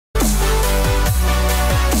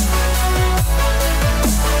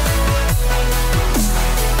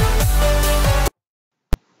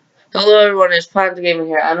Hello everyone, it's Panda Gaming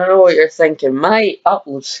here, and I know what you're thinking. My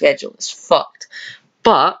upload schedule is fucked.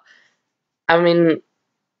 But, I mean,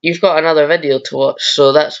 you've got another video to watch,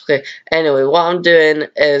 so that's okay. Anyway, what I'm doing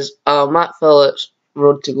is Matt Phillips,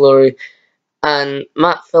 Road to Glory. And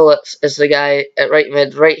Matt Phillips is the guy at right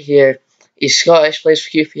mid, right here. He's Scottish, plays for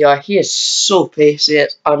QPR. He is so pacey,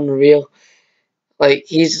 it's unreal. Like,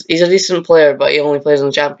 he's a decent player, but he only plays in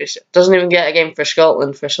the Championship. Doesn't even get a game for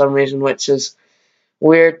Scotland for some reason, which is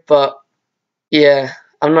weird, but yeah,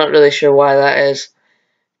 I'm not really sure why that is.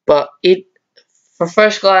 But for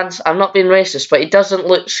first glance, I'm not being racist, but he doesn't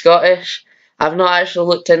look Scottish. I've not actually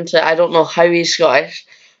looked into it. I don't know how he's Scottish,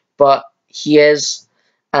 but he is,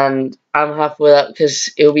 and I'm happy with that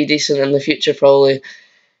because he'll be decent in the future probably.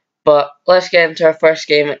 But let's get into our first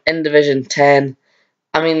game in Division 10.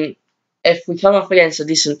 I mean, if we come up against a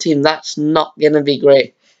decent team, that's not going to be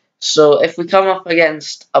great. So if we come up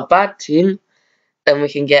against a bad team, then we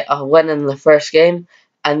can get a win in the first game,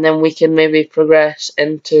 and then we can maybe progress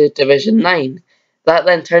into Division 9. That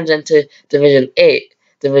then turns into Division 8,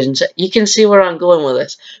 Division 6. You can see where I'm going with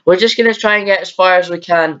this. We're just going to try and get as far as we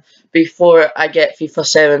can before I get FIFA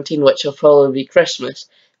 17, which will probably be Christmas,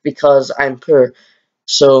 because I'm poor.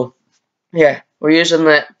 So, yeah, we're using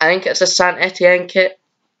I think it's a Saint Etienne kit,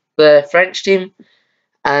 the French team,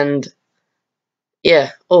 and,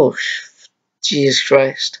 yeah, oh, Jesus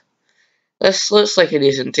Christ. This looks like a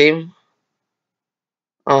decent team.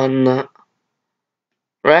 On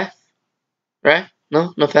ref? Ref?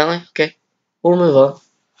 No? No penalty? Okay. We'll move on.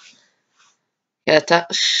 Yeah, that.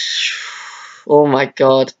 Oh my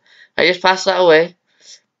god. I just passed that away.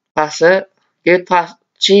 Pass it. Good pass.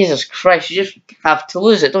 Jesus Christ, you just have to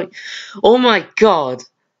lose it, don't you? Oh my god.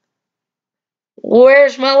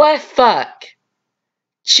 Where's my left back?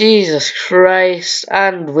 Jesus Christ.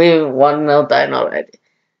 And we're 1-0 down already.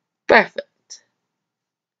 Perfect.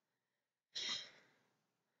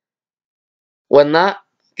 Win that.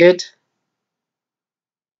 Good.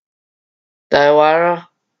 Diawara.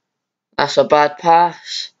 That's a bad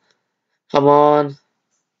pass. Come on.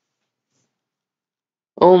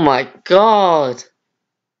 Oh my god.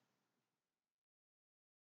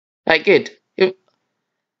 Right, good.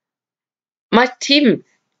 My team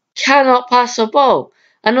cannot pass a ball.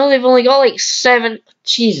 I know they've only got like 7.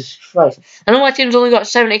 Jesus Christ. I know my team's only got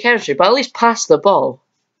 70 chemistry, but at least pass the ball.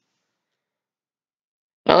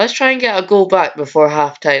 Now let's try and get a goal back before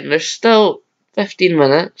half time. There's still 15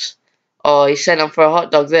 minutes. Oh, he sent him for a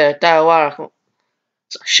hot dog there. Diawara.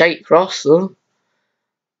 It's a shite cross though.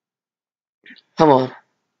 Come on.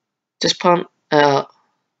 Just punt it out.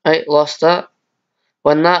 Right, lost that.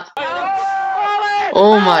 Win that.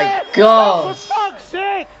 Oh my god.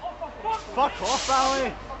 Fuck off,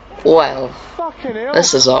 Ali. Well,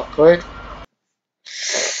 this is awkward.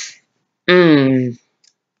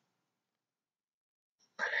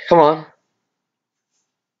 Come on.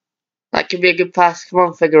 That could be a good pass. Come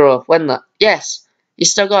on, Figueroa. Win that. Yes. You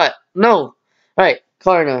still got it. No. Right.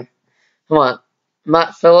 Corner. Come on.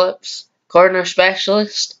 Matt Phillips. Corner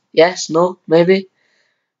specialist. Yes. No. Maybe.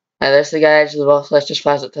 Right, there's the guy edge of the box. Let's just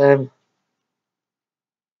pass it to him.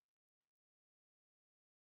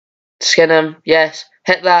 Skin him. Yes.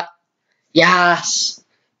 Hit that. Yes.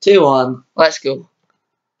 2-1. Let's go.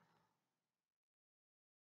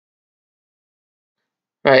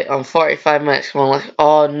 Right. On 45 minutes. Come on.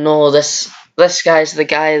 Oh no. This guy's the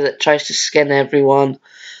guy that tries to skin everyone.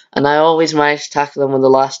 And I always manage to tackle him with the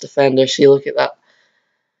last defender. See, look at that.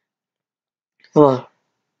 Come on.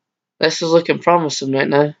 This is looking promising right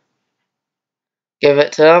now. Give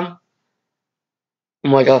it to him. Oh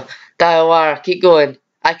my god. Diawara, keep going.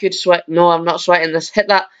 I could sweat. No, I'm not sweating this. Hit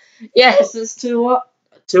that. Yes, it's 2-1.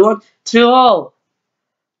 2-1. 2-all.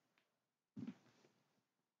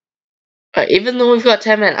 Right, even though we've got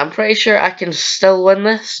 10 minutes, I'm pretty sure I can still win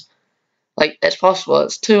this. Like, it's possible.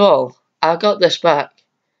 It's 2-all. I got this back.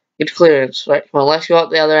 Good clearance. Right, come on, let's go up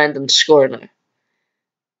the other end and score now.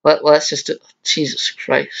 Let's just do... Jesus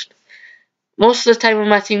Christ. Most of the time when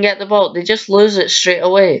my team get the ball, they just lose it straight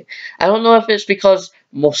away. I don't know if it's because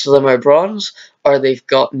most of them are bronze, or they've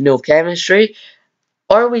got no chemistry,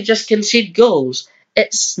 or we just concede goals.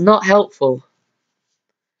 It's not helpful.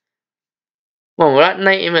 Come on, we're at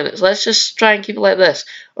 90 minutes. Let's just try and keep it like this.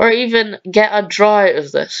 Or even get a draw out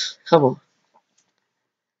of this. Come on.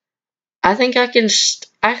 I think I can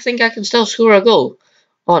still score a goal.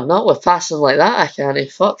 Oh, not with passing like that, I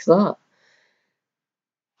can't. Fuck that.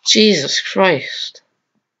 Jesus Christ.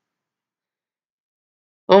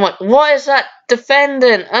 Oh my, what is that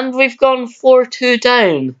defending? And we've gone 4-2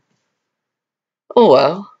 down. Oh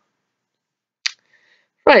well.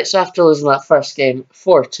 Right, so after losing that first game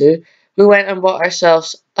 4-2, we went and bought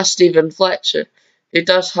ourselves a Stephen Fletcher, who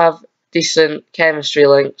does have decent chemistry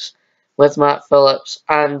links with Matt Phillips,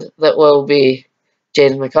 and that will be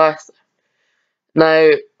James McArthur.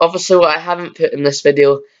 Now, obviously what I haven't put in this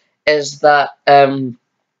video is that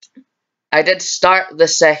I did start the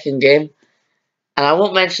second game, and I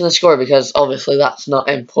won't mention the score because obviously that's not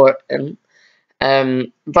important.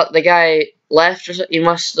 But the guy left, or he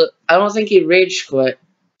must. I don't think he rage quit,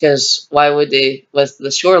 because why would he with the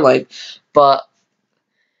scoreline? But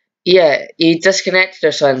yeah, he disconnected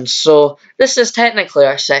or something. So this is technically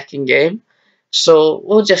our second game. So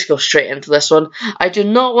we'll just go straight into this one. I do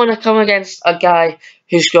not want to come against a guy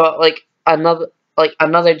who's got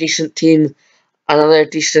another decent team, another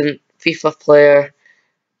decent FIFA player.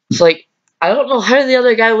 It's like, I don't know how the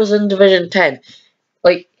other guy was in Division 10.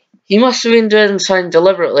 Like, he must have been doing something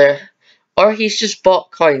deliberately, or he's just bought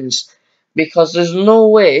coins, because there's no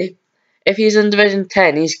way, if he's in Division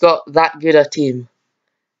 10, he's got that good a team.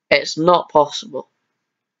 It's not possible.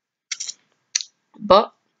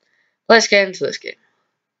 But let's get into this game.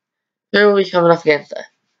 Who are we coming up against there?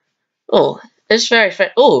 Oh, it's very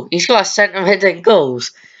fair. Oh, he's got a centre mid in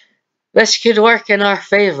goals. This could work in our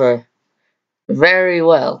favour very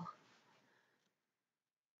well.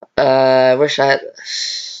 Wish I had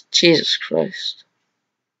this. Jesus Christ.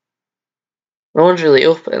 No one's really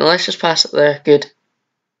open. Let's just pass it there. Good.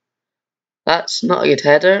 That's not a good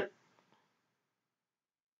header.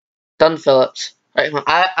 Done, Phillips. Right,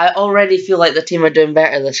 I already feel like the team are doing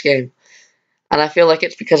better this game. And I feel like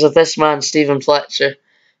it's because of this man, Stephen Fletcher.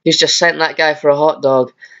 He's just sent that guy for a hot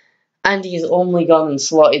dog. And he's only gone and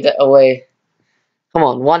slotted it away. Come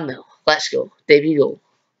on, 1-0. Let's go. Debut goal.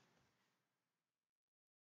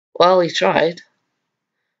 Well, he tried.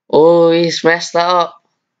 Oh, he's messed that up.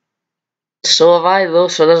 So have I, though,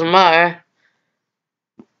 so it doesn't matter.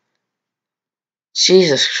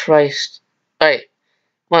 Jesus Christ. Right.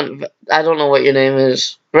 Come on, I don't know what your name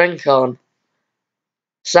is. Rincon.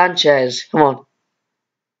 Sanchez. Come on.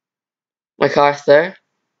 MacArthur.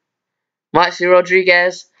 Maxi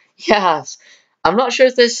Rodriguez. Yes. I'm not sure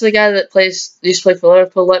if this is the guy that used to play for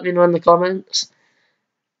Liverpool. Let me know in the comments.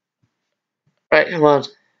 Right, come on.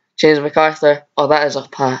 James MacArthur. Oh, that is a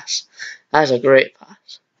pass. That is a great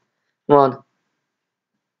pass. Come on.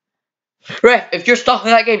 Ref, if you're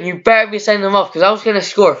stopping that game, you better be sending them off, because I was going to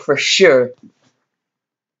score for sure.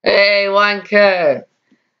 Hey, wanker.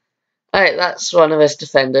 Alright, that's one of his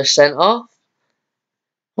defenders sent off.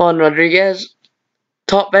 Juan Rodriguez.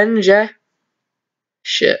 Top binge, yeah?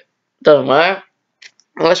 Shit. Doesn't matter.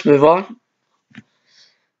 Let's move on.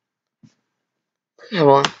 Come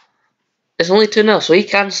on. It's only 2-0, so he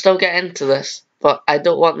can still get into this. But I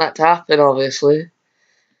don't want that to happen, obviously.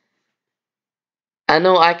 I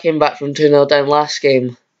know I came back from 2-0 down last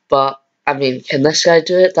game, but, I mean, can this guy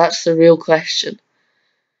do it? That's the real question.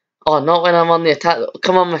 Oh, not when I'm on the attack.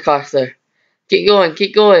 Come on, MacArthur. Keep going,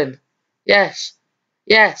 keep going. Yes.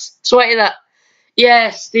 Yes. Sweaty that.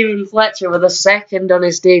 Yes, Stephen Fletcher with a second on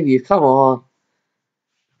his debut. Come on.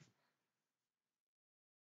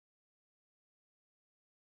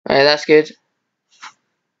 Alright, that's good.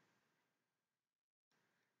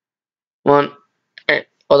 Come on. Right,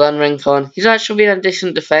 well done, Rincon. He's actually been a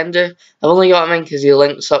decent defender. I've only got him in because he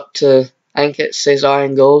links up to, I think it's Cesar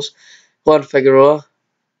in goals. Go on, Figueroa.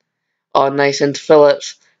 Oh, nice into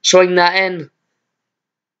Phillips. Swing that in.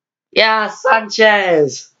 Yeah,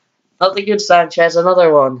 Sanchez. Not the good Sanchez,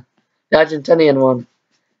 another one. The Argentinian one.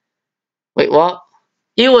 Wait, what?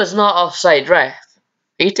 He was not offside, ref.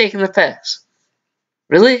 Are you taking the piss?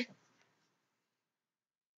 Really?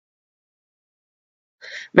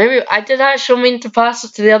 Maybe I did actually mean to pass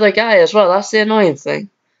it to the other guy as well. That's the annoying thing.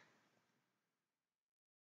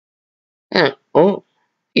 Yeah. Oh,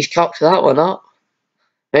 he's cocked that one up.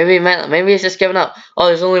 Maybe he meant that. Maybe he's just giving up. Oh,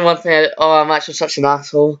 there's only one thing. Oh, I'm actually such an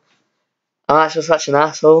asshole. I'm actually such an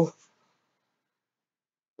asshole.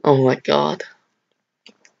 Oh my god.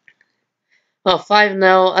 Well,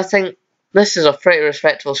 5-0. I think this is a pretty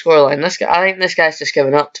respectable scoreline. I think this guy's just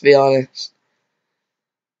giving up, to be honest.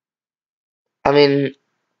 I mean,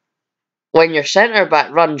 when your centre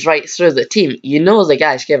back runs right through the team, you know the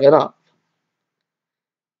guy's giving up.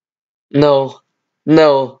 No.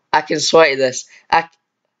 No. I can sweat this.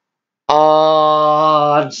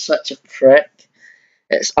 Oh, I'm such a prick.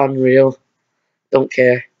 It's unreal. Don't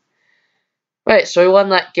care. Right, so we won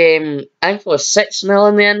that game. I think it was 6-0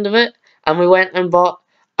 in the end of it. And we went and bought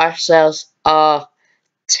ourselves a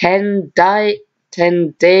Tendaye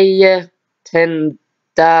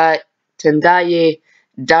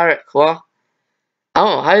Darikwa. I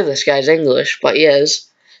don't know how this guy's English, but he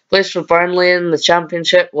is. Plays for Burnley in the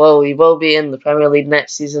Championship. Well, he will be in the Premier League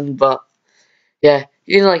next season, but yeah,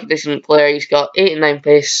 he's like a decent player. He's got 89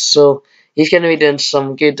 pace, so he's going to be doing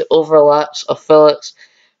some good overlaps of Phillips.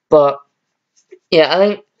 But yeah, I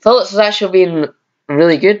think Phillips has actually been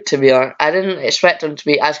really good, to be honest. I didn't expect him to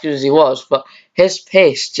be as good as he was, but his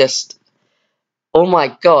pace just, oh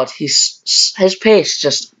my god, his pace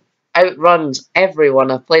just outruns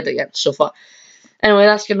everyone I've played against so far. Anyway,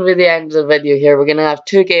 that's going to be the end of the video here. We're going to have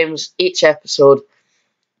 2 games each episode.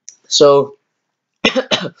 So,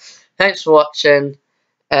 thanks for watching.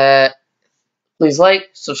 Please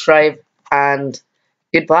like, subscribe, and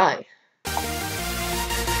goodbye.